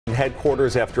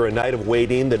headquarters after a night of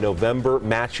waiting. The November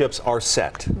matchups are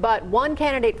set. But one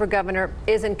candidate for governor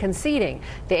isn't conceding.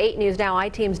 The 8 News Now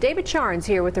I-Team's David Charnes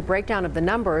here with a breakdown of the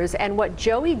numbers and what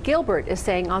Joey Gilbert is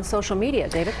saying on social media.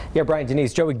 David? Yeah, Brian,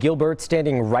 Denise, Joey Gilbert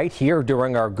standing right here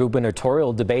during our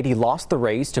gubernatorial debate. He lost the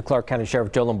race to Clark County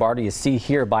Sheriff Joe Lombardo. You see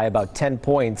here by about 10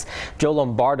 points. Joe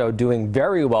Lombardo doing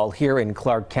very well here in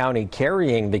Clark County,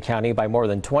 carrying the county by more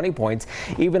than 20 points.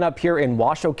 Even up here in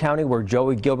Washoe County, where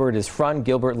Joey Gilbert is from,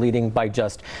 Gilbert leading by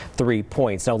just 3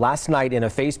 points. Now, last night in a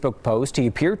Facebook post, he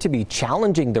appeared to be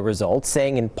challenging the results,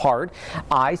 saying in part,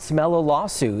 "I smell a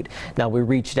lawsuit." Now, we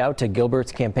reached out to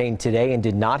Gilbert's campaign today and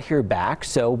did not hear back,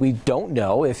 so we don't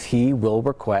know if he will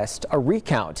request a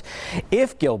recount.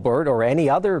 If Gilbert or any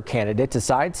other candidate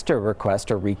decides to request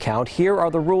a recount, here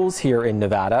are the rules here in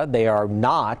Nevada. They are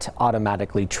not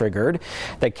automatically triggered.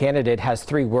 The candidate has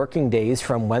 3 working days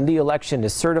from when the election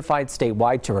is certified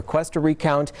statewide to request a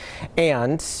recount,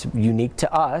 and unique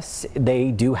to us, they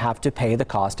do have to pay the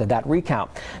cost of that recount.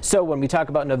 So when we talk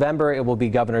about November, it will be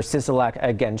Governor Sisolak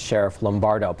against Sheriff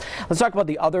Lombardo. Let's talk about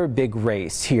the other big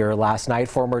race here last night.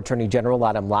 Former Attorney General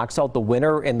Adam Laxalt, the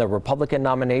winner in the Republican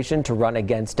nomination to run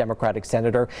against Democratic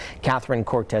Senator Catherine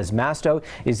Cortez Masto.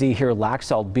 You see here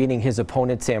Laxalt beating his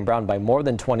opponent Sam Brown by more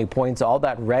than 20 points. All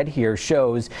that red here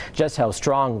shows just how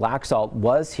strong Laxalt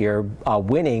was here,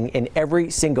 winning in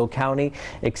every single county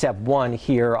except one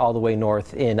here all the way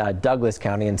north in Douglas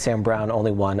County, and Sam Brown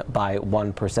only won by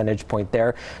 1 percentage point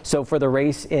there. So for the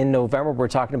race in November, we're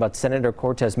talking about Senator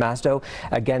Cortez Masto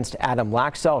against Adam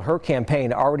Laxalt. Her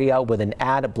campaign already out with an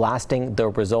ad blasting the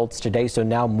results today, so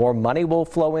now more money will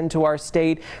flow into our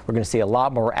state. We're going to see a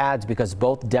lot more ads because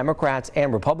both Democrats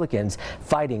and Republicans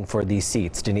fighting for these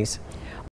seats. Denise?